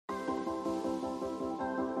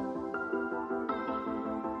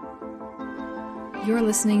You're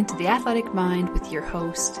listening to The Athletic Mind with your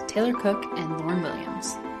hosts, Taylor Cook and Lauren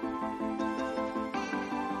Williams.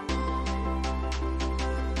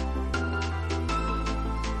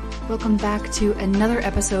 Welcome back to another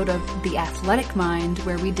episode of The Athletic Mind,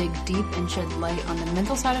 where we dig deep and shed light on the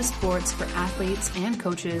mental side of sports for athletes and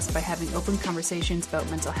coaches by having open conversations about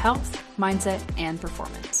mental health, mindset, and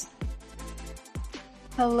performance.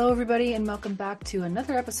 Hello, everybody, and welcome back to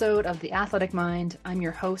another episode of The Athletic Mind. I'm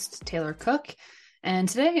your host, Taylor Cook. And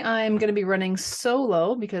today I'm going to be running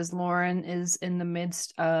solo because Lauren is in the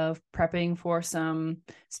midst of prepping for some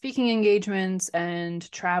speaking engagements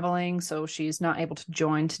and traveling, so she's not able to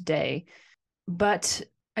join today. But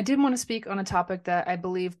I did want to speak on a topic that I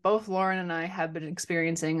believe both Lauren and I have been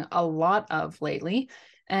experiencing a lot of lately,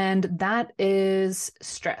 and that is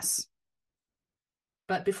stress.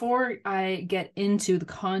 But before I get into the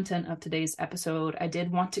content of today's episode, I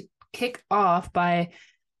did want to kick off by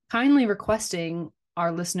kindly requesting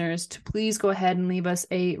our listeners to please go ahead and leave us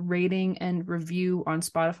a rating and review on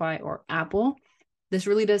Spotify or Apple. This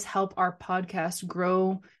really does help our podcast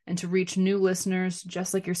grow and to reach new listeners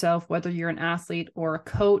just like yourself, whether you're an athlete or a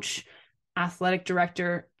coach, athletic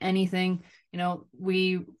director, anything. You know,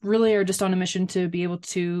 we really are just on a mission to be able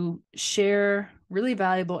to share really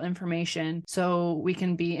valuable information so we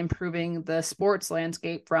can be improving the sports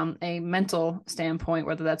landscape from a mental standpoint,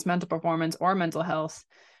 whether that's mental performance or mental health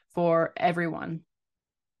for everyone.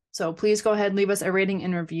 So please go ahead and leave us a rating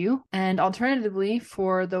and review. And alternatively,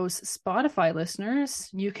 for those Spotify listeners,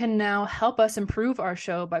 you can now help us improve our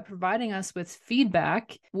show by providing us with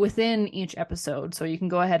feedback within each episode. So you can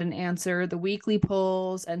go ahead and answer the weekly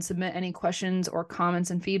polls and submit any questions or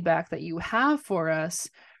comments and feedback that you have for us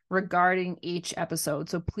regarding each episode.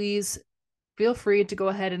 So please feel free to go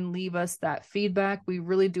ahead and leave us that feedback. We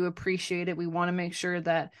really do appreciate it. We want to make sure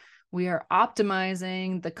that we are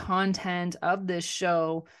optimizing the content of this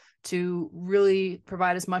show to really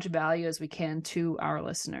provide as much value as we can to our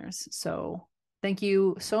listeners. So thank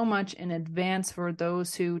you so much in advance for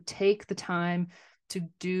those who take the time to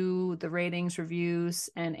do the ratings, reviews,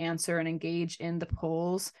 and answer and engage in the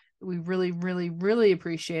polls. We really, really, really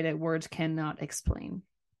appreciate it. Words cannot explain.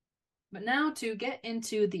 But now to get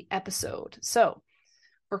into the episode. So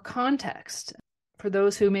for context, for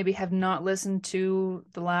those who maybe have not listened to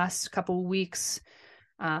the last couple weeks,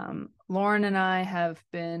 Lauren and I have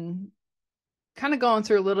been kind of going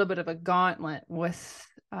through a little bit of a gauntlet with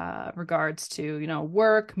regards to,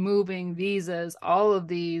 work, moving, visas, all of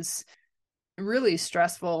these really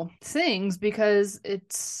stressful things because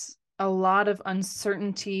it's a lot of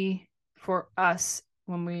uncertainty for us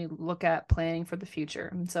when we look at planning for the future.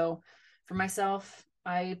 And so for myself,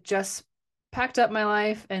 I just packed up my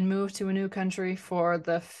life and moved to a new country for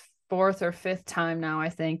the fourth or fifth time now, I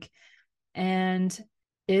think. And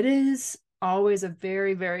it is always a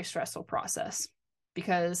very, very stressful process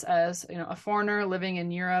because as a foreigner living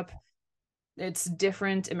in Europe, it's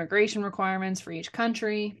different immigration requirements for each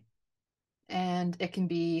country, and it can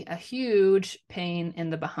be a huge pain in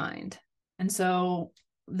the behind. And so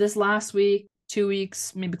this last week, 2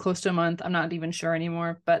 weeks, maybe close to a month, I'm not even sure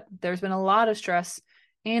anymore, but there's been a lot of stress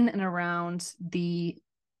in and around the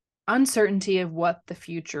uncertainty of what the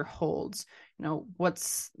future holds.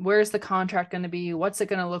 Where's the contract going to be? What's it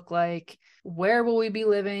going to look like? Where will we be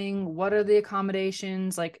living? What are the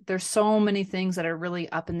accommodations? Like, there's so many things that are really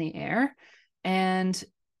up in the air. And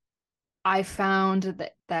I found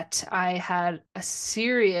that I had a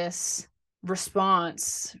serious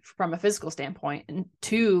response from a physical standpoint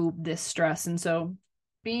to this stress. And so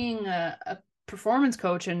being a performance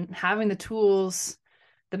coach and having the tools,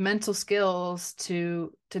 the mental skills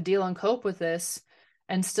to deal and cope with this,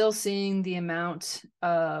 and still seeing the amount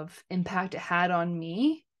of impact it had on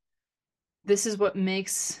me, this is what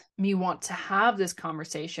makes me want to have this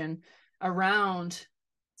conversation around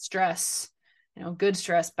stress, good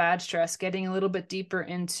stress, bad stress, getting a little bit deeper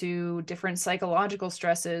into different psychological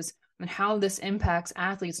stresses and how this impacts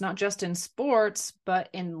athletes, not just in sports, but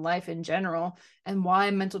in life in general, and why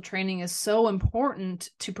mental training is so important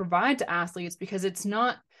to provide to athletes, because it's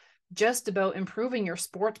not just about improving your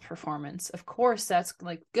sports performance. Of course, that's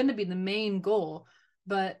going to be the main goal.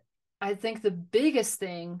 But I think the biggest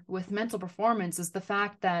thing with mental performance is the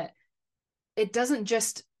fact that it doesn't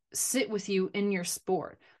just sit with you in your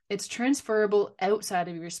sport. It's transferable outside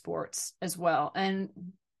of your sports as well. And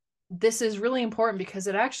this is really important because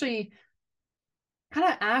it actually kind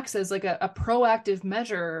of acts as like a proactive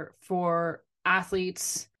measure for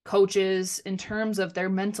athletes, coaches, in terms of their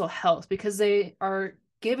mental health, because they are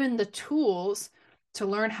given the tools to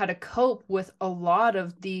learn how to cope with a lot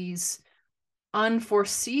of these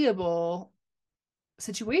unforeseeable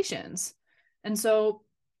situations. And so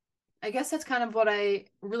I guess that's kind of what I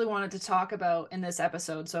really wanted to talk about in this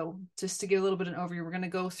episode. So just to give a little bit of an overview, we're going to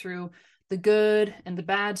go through the good and the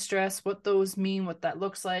bad stress, what those mean, what that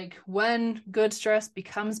looks like, when good stress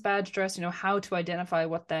becomes bad stress, how to identify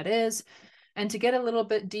what that is, and to get a little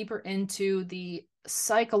bit deeper into the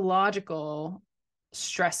psychological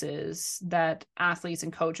stresses that athletes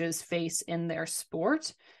and coaches face in their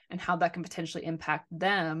sport and how that can potentially impact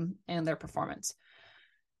them and their performance.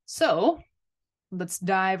 So let's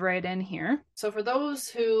dive right in here. So for those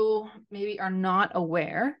who maybe are not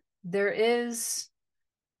aware, there is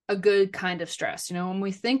a good kind of stress. When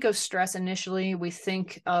we think of stress initially, we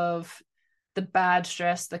think of the bad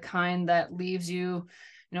stress, the kind that leaves you,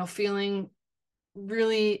 feeling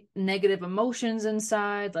really negative emotions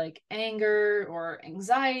inside, like anger or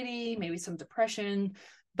anxiety, maybe some depression.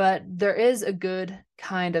 But there is a good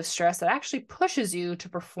kind of stress that actually pushes you to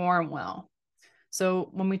perform well. So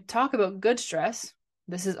when we talk about good stress,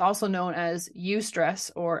 this is also known as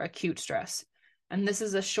eustress or acute stress. And this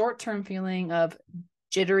is a short-term feeling of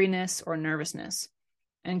jitteriness or nervousness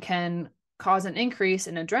and can cause an increase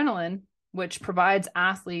in adrenaline, which provides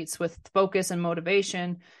athletes with focus and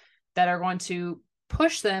motivation that are going to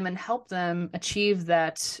push them and help them achieve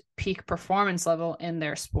that peak performance level in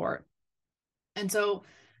their sport. And so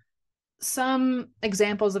some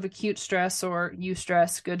examples of acute stress or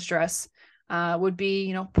eustress, good stress, would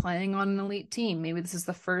be, playing on an elite team. Maybe this is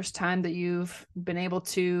the first time that you've been able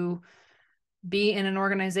to be in an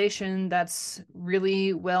organization that's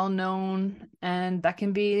really well known, and that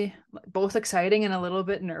can be both exciting and a little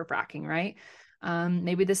bit nerve-wracking, right?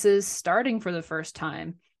 Maybe this is starting for the first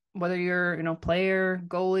time, whether you're, player,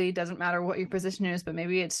 goalie, doesn't matter what your position is, but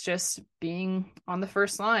maybe it's just being on the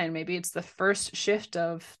first line. Maybe it's the first shift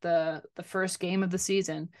of the first game of the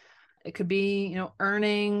season. It could be,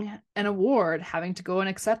 earning an award, having to go and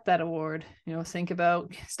accept that award. Think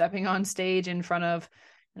about stepping on stage in front of,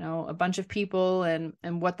 a bunch of people and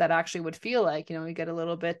what that actually would feel like. You get a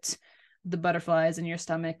little bit the butterflies in your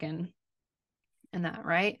stomach and that,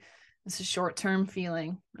 right? It's a short-term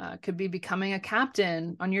feeling. Could be becoming a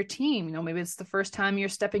captain on your team. Maybe it's the first time you're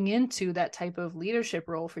stepping into that type of leadership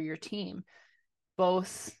role for your team.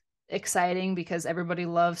 Both exciting because everybody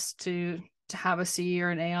loves to have a C or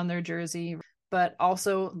an A on their jersey, but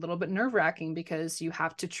also a little bit nerve-wracking because you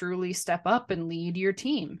have to truly step up and lead your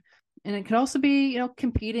team. And it can also be,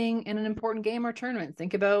 competing in an important game or tournament.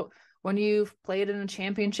 Think about when you've played in a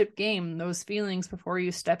championship game, those feelings before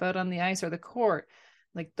you step out on the ice or the court.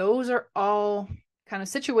 Like, those are all kind of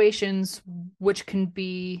situations which can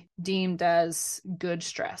be deemed as good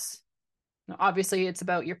stress. Now, obviously, it's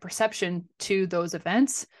about your perception to those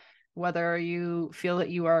events, whether you feel that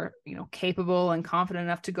you are, capable and confident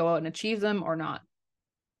enough to go out and achieve them or not,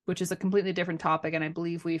 which is a completely different topic. And I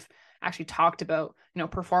believe we've actually talked about,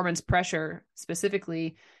 performance pressure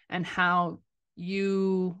specifically and how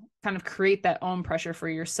you kind of create that own pressure for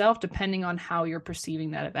yourself, depending on how you're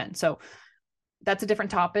perceiving that event. So that's a different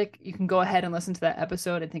topic. You can go ahead and listen to that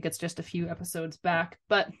episode. I think it's just a few episodes back,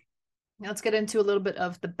 but let's get into a little bit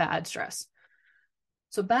of the bad stress.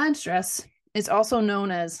 So bad stress is also known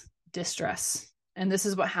as distress. And this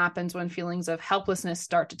is what happens when feelings of helplessness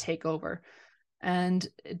start to take over. And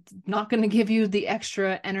it's not going to give you the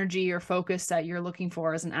extra energy or focus that you're looking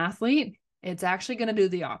for as an athlete. It's actually going to do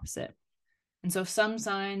the opposite. And so some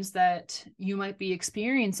signs that you might be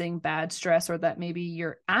experiencing bad stress, or that maybe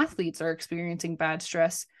your athletes are experiencing bad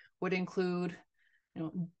stress, would include,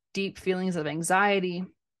 deep feelings of anxiety,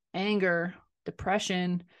 anger,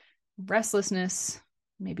 depression, restlessness,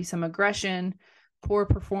 maybe some aggression, poor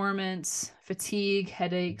performance, fatigue,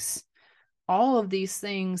 headaches. All of these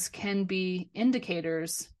things can be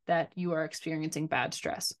indicators that you are experiencing bad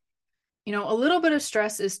stress. A little bit of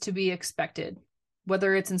stress is to be expected,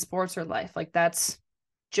 whether it's in sports or life. Like, that's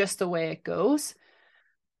just the way it goes.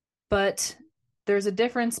 But there's a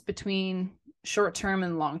difference between short-term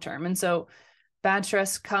and long-term. And so bad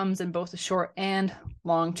stress comes in both the short and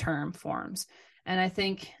long-term forms. And I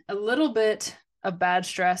think a little bit of bad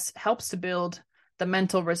stress helps to build the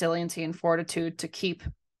mental resiliency and fortitude to keep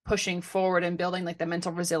pushing forward and building like the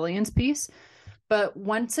mental resilience piece. But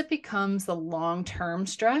once it becomes the long-term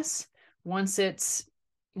stress, once it's,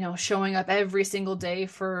 showing up every single day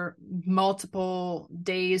for multiple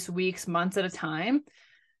days, weeks, months at a time,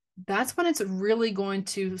 that's when it's really going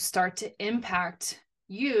to start to impact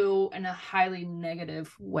you in a highly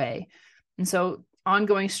negative way. And so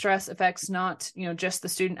ongoing stress affects not, just the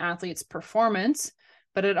student athlete's performance,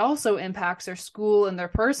 but it also impacts their school and their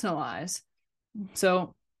personal lives.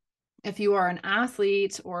 So if you are an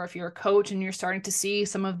athlete or if you're a coach and you're starting to see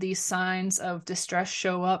some of these signs of distress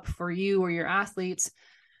show up for you or your athletes,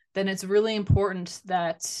 then it's really important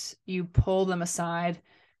that you pull them aside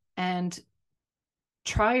and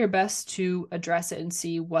try your best to address it and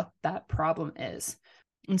see what that problem is.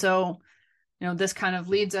 And so, this kind of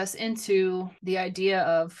leads us into the idea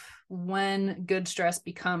of when good stress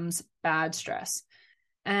becomes bad stress.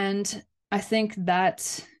 And I think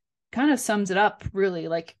that kind of sums it up, really,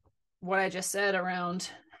 like what I just said around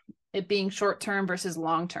it being short-term versus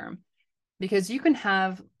long-term, because you can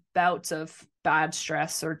have bouts of bad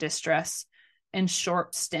stress or distress in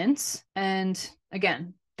short stints. And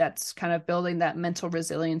again, that's kind of building that mental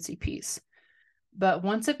resiliency piece. But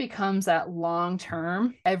once it becomes that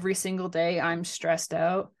long-term, every single day I'm stressed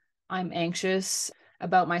out, I'm anxious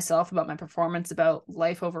about myself, about my performance, about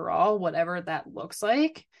life overall, whatever that looks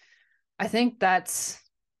like, I think that's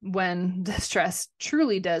when the stress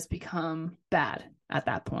truly does become bad at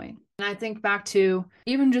that point. And I think back to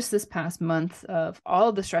even just this past month of all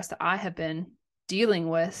of the stress that I have been dealing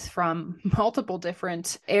with from multiple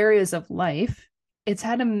different areas of life. It's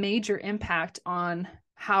had a major impact on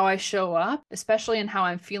how I show up, especially in how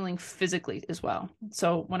I'm feeling physically as well.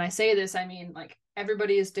 So when I say this, I mean, like,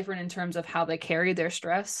 everybody is different in terms of how they carry their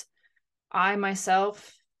stress. I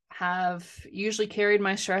myself have usually carried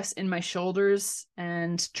my stress in my shoulders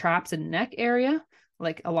and traps and neck area,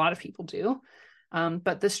 like a lot of people do.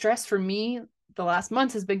 But the stress for me the last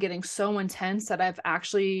month has been getting so intense that I've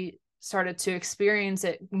actually started to experience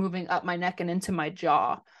it moving up my neck and into my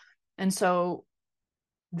jaw. And so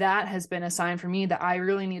that has been a sign for me that I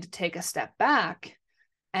really need to take a step back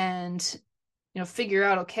and, figure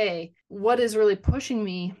out, okay, what is really pushing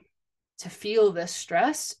me to feel this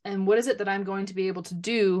stress, and what is it that I'm going to be able to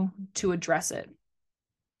do to address it?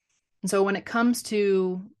 And so when it comes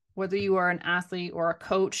to whether you are an athlete or a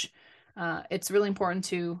coach, it's really important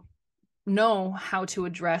to know how to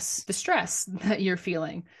address the stress that you're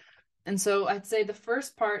feeling. And so I'd say the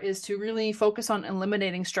first part is to really focus on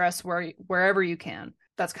eliminating stress wherever you can.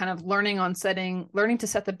 That's kind of learning to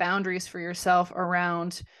set the boundaries for yourself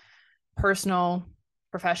around personal,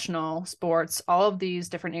 professional, sports, all of these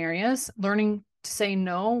different areas, learning to say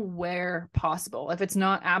no where possible. If it's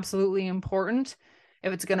not absolutely important,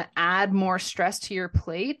 if it's going to add more stress to your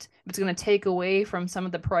plate, if it's going to take away from some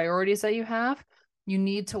of the priorities that you have, you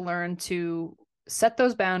need to learn to set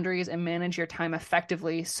those boundaries and manage your time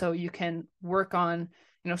effectively so you can work on,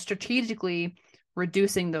 strategically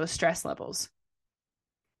reducing those stress levels.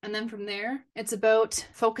 And then from there, it's about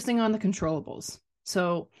focusing on the controllables.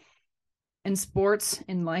 So in sports,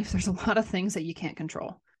 in life, there's a lot of things that you can't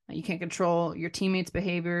control. You can't control your teammates'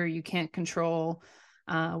 behavior. You can't control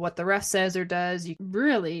what the ref says or does. The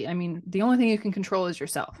only thing you can control is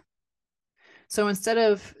yourself. So instead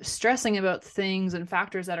of stressing about things and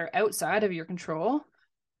factors that are outside of your control,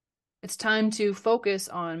 it's time to focus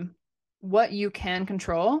on what you can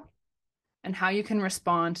control and how you can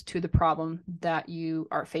respond to the problem that you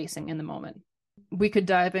are facing in the moment. We could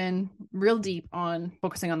dive in real deep on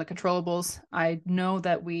focusing on the controllables. I know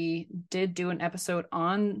that we did do an episode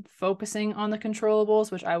on focusing on the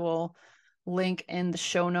controllables, which I will link in the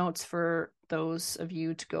show notes for those of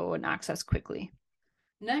you to go and access quickly.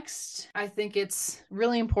 Next, I think it's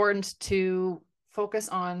really important to focus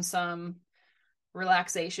on some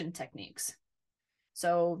relaxation techniques.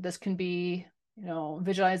 So this can be,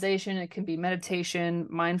 visualization, it can be meditation,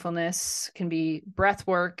 mindfulness, can be breath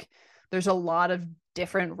work. There's a lot of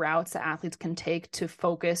different routes that athletes can take to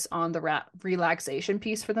focus on the relaxation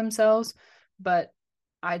piece for themselves. But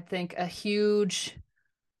I think a huge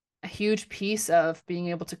piece of being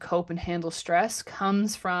able to cope and handle stress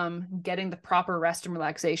comes from getting the proper rest and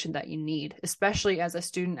relaxation that you need, especially as a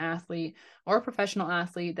student athlete or a professional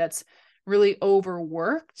athlete that's really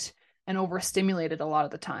overworked and overstimulated a lot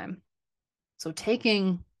of the time. So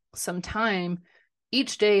taking some time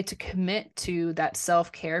each day to commit to that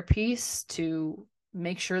self-care piece, to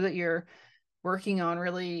make sure that you're working on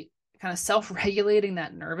really kind of self-regulating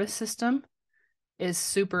that nervous system, is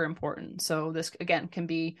super important. So this, again, can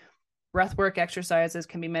be breathwork exercises,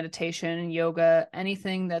 can be meditation, yoga,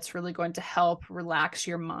 anything that's really going to help relax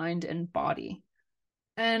your mind and body.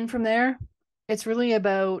 And from there, it's really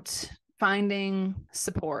about finding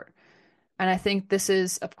support. And I think this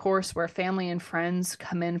is, of course, where family and friends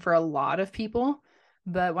come in for a lot of people.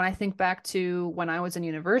 But when I think back to when I was in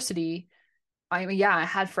university, I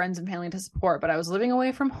had friends and family to support, but I was living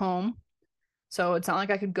away from home. So it's not like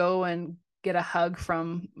I could go and get a hug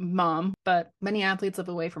from mom, but many athletes live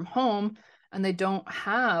away from home and they don't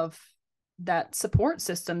have that support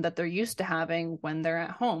system that they're used to having when they're at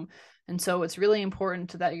home. And so it's really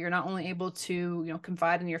important that you're not only able to,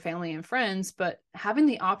 confide in your family and friends, but having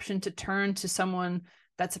the option to turn to someone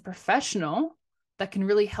that's a professional that can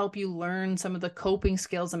really help you learn some of the coping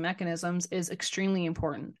skills and mechanisms is extremely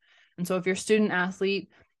important. And so if you're a student athlete,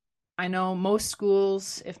 I know most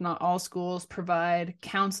schools, if not all schools, provide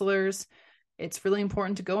counselors. It's really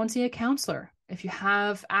important to go and see a counselor. If you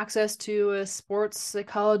have access to a sports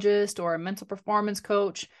psychologist or a mental performance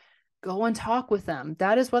coach, go and talk with them.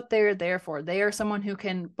 That is what they're there for. They are someone who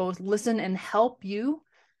can both listen and help you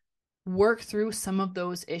work through some of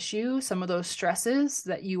those issues, some of those stresses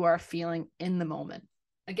that you are feeling in the moment.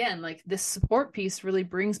 Again, like this support piece really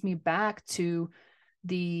brings me back to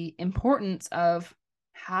the importance of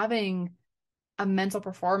having a mental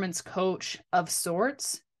performance coach of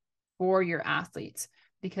sorts for your athletes,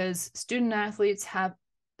 because student athletes have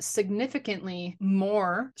significantly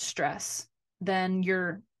more stress than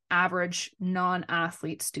your average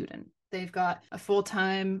non-athlete student. They've got a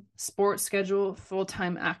full-time sports schedule,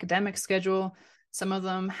 full-time academic schedule. Some of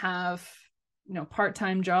them have,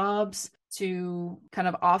 part-time jobs to kind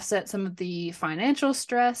of offset some of the financial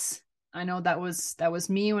stress. I know that was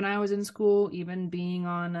me when I was in school. Even being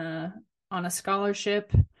on a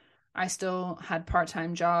scholarship, I still had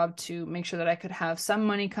part-time job to make sure that I could have some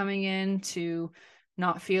money coming in to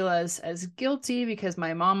not feel as guilty because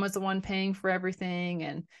my mom was the one paying for everything.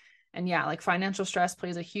 And yeah, like financial stress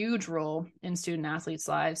plays a huge role in student athletes'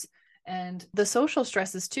 lives. And the social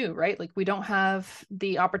stresses too, right? Like we don't have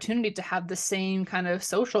the opportunity to have the same kind of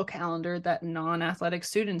social calendar that non-athletic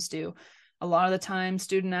students do. A lot of the time,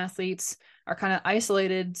 student athletes are kind of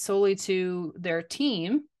isolated solely to their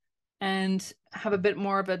team and have a bit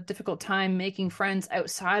more of a difficult time making friends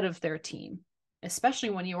outside of their team, especially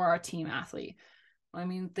when you are a team athlete. I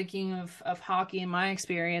mean, thinking of hockey in my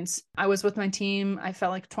experience, I was with my team, I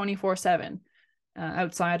felt like 24/7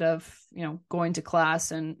 outside of, going to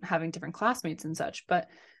class and having different classmates and such. But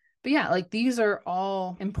yeah, like these are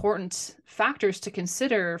all important factors to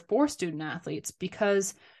consider for student athletes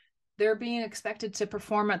because they're being expected to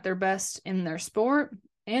perform at their best in their sport,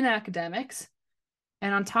 in academics,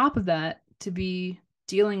 and on top of that, to be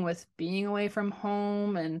dealing with being away from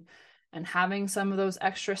home and having some of those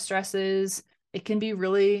extra stresses. It can be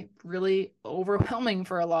really, really overwhelming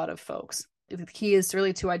for a lot of folks. The key is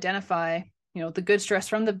really to identify, the good stress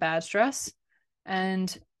from the bad stress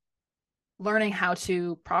and learning how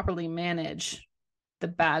to properly manage the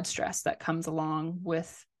bad stress that comes along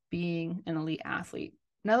with being an elite athlete.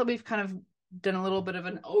 Now that we've kind of done a little bit of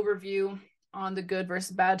an overview on the good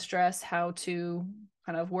versus bad stress, how to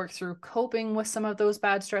kind of work through coping with some of those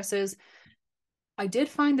bad stresses, I did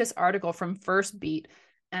find this article from First Beat,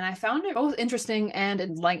 and I found it both interesting and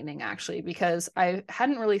enlightening, actually, because I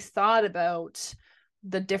hadn't really thought about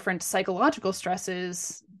the different psychological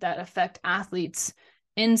stresses that affect athletes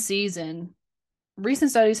in season.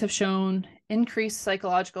 Recent studies have shown increased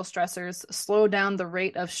psychological stressors slow down the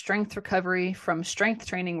rate of strength recovery from strength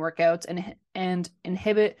training workouts and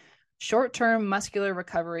inhibit short-term muscular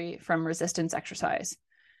recovery from resistance exercise.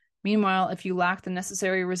 Meanwhile, if you lack the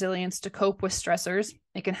necessary resilience to cope with stressors,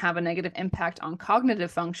 it can have a negative impact on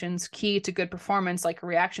cognitive functions key to good performance like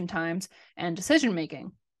reaction times and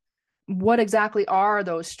decision-making. What exactly are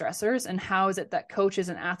those stressors, and how is it that coaches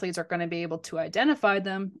and athletes are going to be able to identify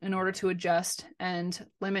them in order to adjust and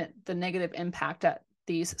limit the negative impact that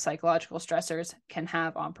these psychological stressors can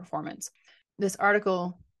have on performance? This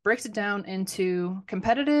article breaks it down into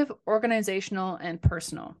competitive, organizational, and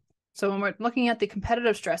personal. So when we're looking at the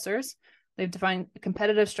competitive stressors, they've defined a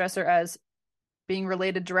competitive stressor as being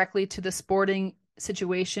related directly to the sporting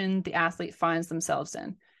situation the athlete finds themselves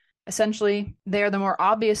in. Essentially, they are the more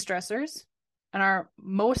obvious stressors and are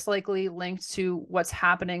most likely linked to what's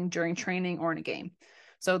happening during training or in a game.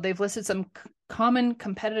 So they've listed some common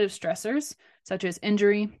competitive stressors, such as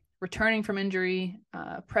injury, returning from injury,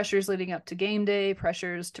 pressures leading up to game day,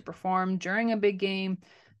 pressures to perform during a big game,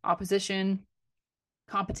 opposition,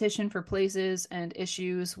 competition for places, and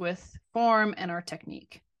issues with form and our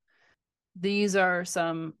technique. These are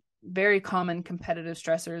some very common competitive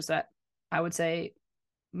stressors that I would say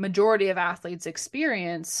majority of athletes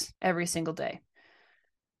experience every single day.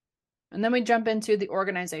 And then we jump into the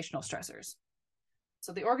organizational stressors.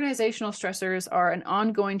 So the organizational stressors are an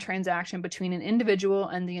ongoing transaction between an individual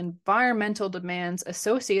and the environmental demands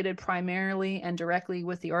associated primarily and directly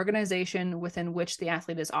with the organization within which the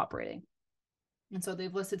athlete is operating. And so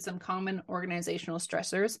they've listed some common organizational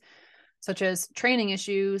stressors, such as training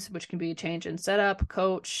issues, which can be change in setup,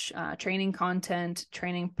 coach, training content,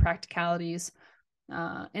 training practicalities,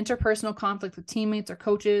 interpersonal conflict with teammates or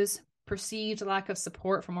coaches, perceived lack of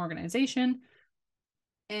support from organization,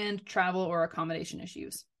 and travel or accommodation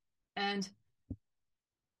issues. And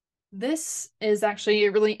this is actually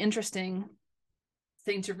a really interesting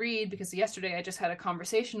thing to read, because yesterday I just had a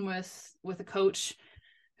conversation with a coach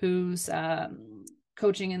who's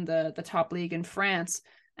coaching in the top league in France,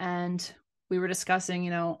 and we were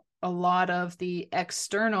discussing, a lot of the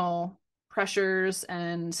external pressures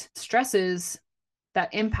and stresses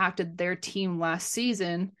that impacted their team last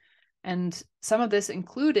season. And some of this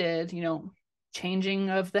included, changing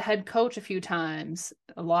of the head coach a few times,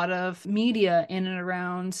 a lot of media in and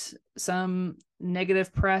around, some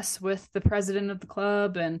negative press with the president of the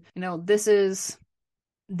club. And,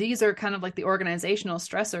 these are kind of like the organizational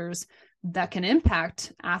stressors that can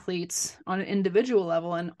impact athletes on an individual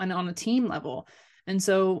level and on a team level. And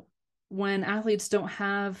so when athletes don't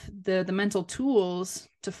have the mental tools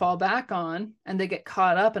to fall back on, and they get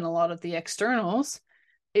caught up in a lot of the externals,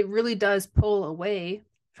 it really does pull away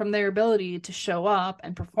from their ability to show up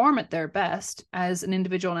and perform at their best as an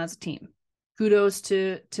individual and as a team. Kudos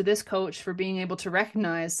to this coach for being able to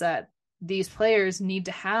recognize that these players need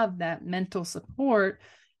to have that mental support,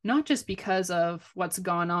 not just because of what's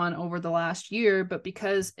gone on over the last year, but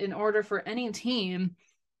because in order for any team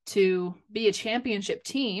to be a championship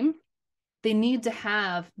team, they need to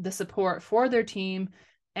have the support for their team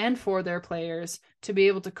and for their players to be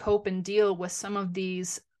able to cope and deal with some of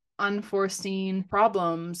these unforeseen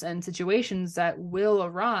problems and situations that will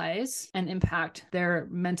arise and impact their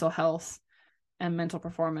mental health and mental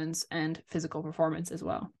performance and physical performance as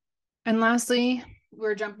well. And lastly,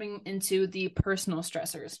 we're jumping into the personal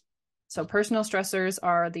stressors. So personal stressors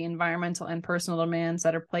are the environmental and personal demands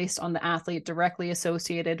that are placed on the athlete directly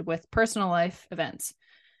associated with personal life events.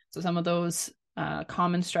 So some of those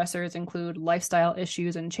common stressors include lifestyle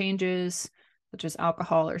issues and changes, such as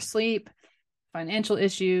alcohol or sleep, financial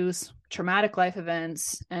issues, traumatic life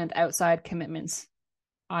events, and outside commitments,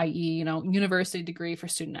 i.e., university degree for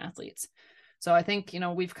student athletes. So I think,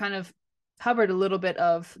 we've kind of covered a little bit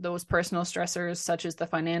of those personal stressors, such as the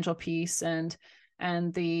financial piece and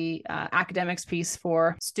the academics piece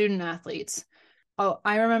for student athletes.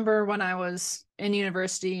 I remember when I was in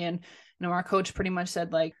university, and our coach pretty much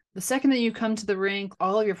said, like, the second that you come to the rink,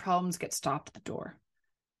 all of your problems get stopped at the door.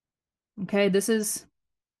 Okay, this is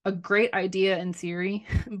a great idea in theory,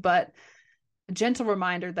 but a gentle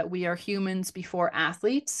reminder that we are humans before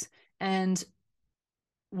athletes, and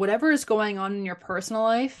whatever is going on in your personal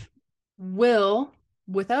life will,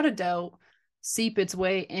 without a doubt, seep its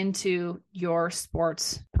way into your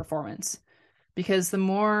sports performance. Because the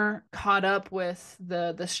more caught up with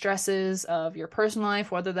the stresses of your personal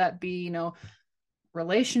life, whether that be,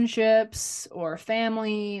 relationships or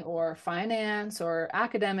family or finance or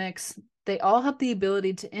academics, they all have the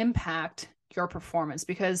ability to impact your performance,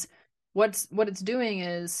 because what it's doing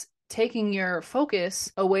is taking your focus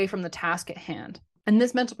away from the task at hand. And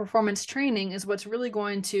this mental performance training is what's really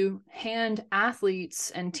going to hand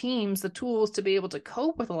athletes and teams the tools to be able to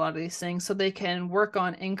cope with a lot of these things, so they can work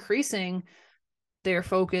on increasing their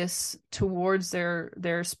focus towards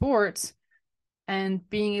their sports and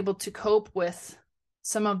being able to cope with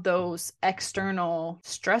some of those external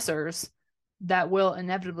stressors that will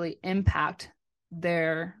inevitably impact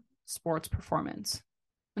their sports performance.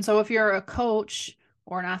 And so if you're a coach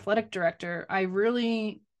or an athletic director, I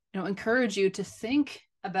really encourage you to think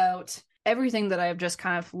about everything that I've just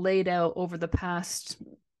kind of laid out over the past,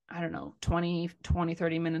 20,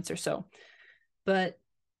 30 minutes or so. But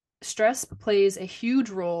stress plays a huge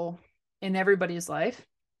role in everybody's life,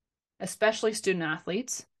 especially student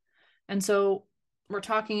athletes. And so we're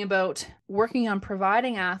talking about working on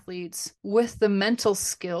providing athletes with the mental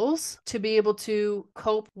skills to be able to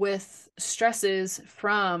cope with stresses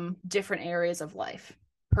from different areas of life: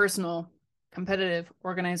 personal, competitive,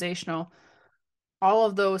 organizational. All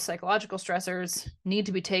of those psychological stressors need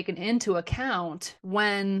to be taken into account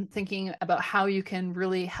when thinking about how you can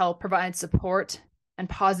really help provide support and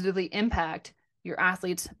positively impact your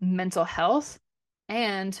athletes' mental health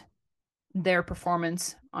and their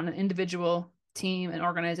performance on an individual, team, and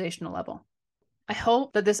organizational level. I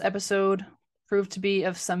hope that this episode proved to be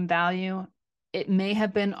of some value. It may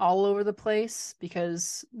have been all over the place,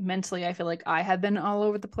 because mentally I feel like I have been all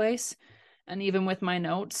over the place. And even with my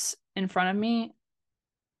notes in front of me,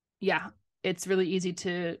 it's really easy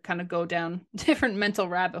to kind of go down different mental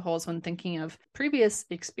rabbit holes when thinking of previous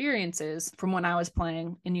experiences from when I was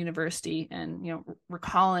playing in university, and,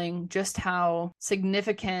 recalling just how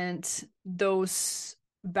significant those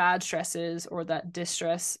bad stresses or that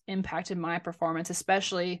distress impacted my performance,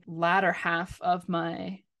 especially latter half of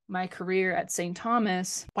my career at St.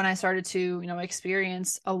 Thomas, when I started to,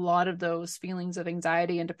 experience a lot of those feelings of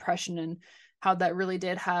anxiety and depression how that really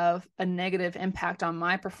did have a negative impact on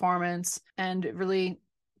my performance, and it really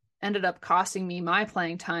ended up costing me my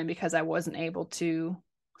playing time because I wasn't able to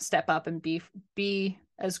step up and be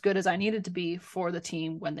as good as I needed to be for the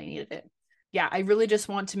team when they needed it. Yeah, I really just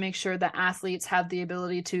want to make sure that athletes have the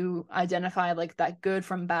ability to identify like that good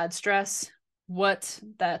from bad stress, what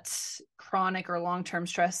that chronic or long-term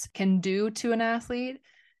stress can do to an athlete,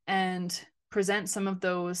 and present some of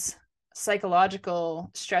those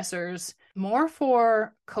psychological stressors more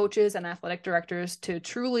for coaches and athletic directors to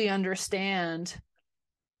truly understand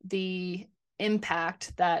the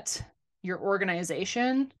impact that your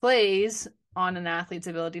organization plays on an athlete's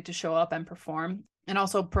ability to show up and perform, and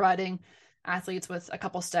also providing athletes with a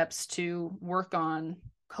couple steps to work on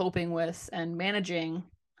coping with and managing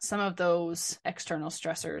some of those external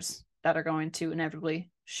stressors that are going to inevitably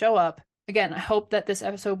show up. Again, I hope that this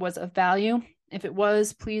episode was of value. If it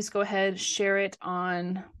was, please go ahead, share it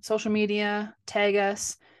on social media, tag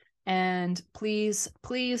us, and please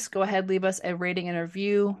go ahead, leave us a rating and a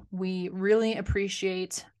review. We really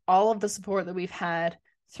appreciate all of the support that we've had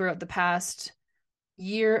throughout the past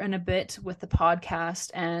year and a bit with the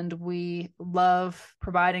podcast, and we love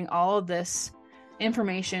providing all of this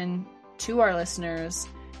information to our listeners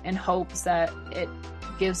in hopes that it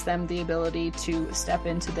gives them the ability to step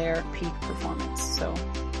into their peak performance. So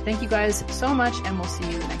thank you guys so much, and we'll see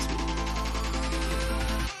you next week.